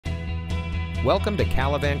Welcome to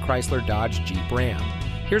Calavan Chrysler Dodge Jeep Ram.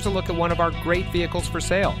 Here's a look at one of our great vehicles for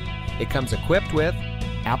sale. It comes equipped with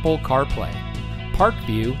Apple CarPlay, Park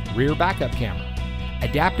View rear backup camera,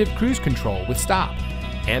 adaptive cruise control with stop,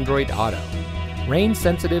 Android Auto,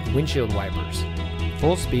 rain-sensitive windshield wipers,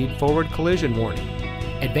 full-speed forward collision warning,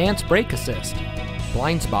 advanced brake assist,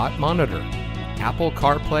 blind spot monitor, Apple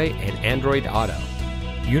CarPlay and Android Auto,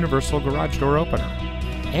 universal garage door opener,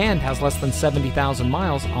 and has less than 70,000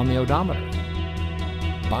 miles on the odometer.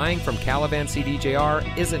 Buying from Calavan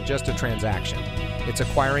CDJR isn't just a transaction. It's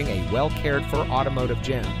acquiring a well-cared-for automotive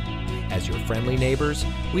gem. As your friendly neighbors,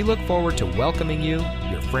 we look forward to welcoming you,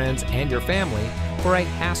 your friends, and your family for a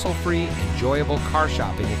hassle-free, enjoyable car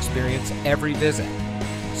shopping experience every visit.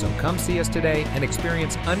 So come see us today and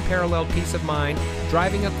experience unparalleled peace of mind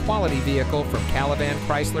driving a quality vehicle from Calavan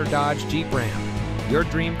Chrysler Dodge Jeep Ram. Your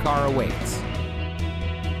dream car awaits.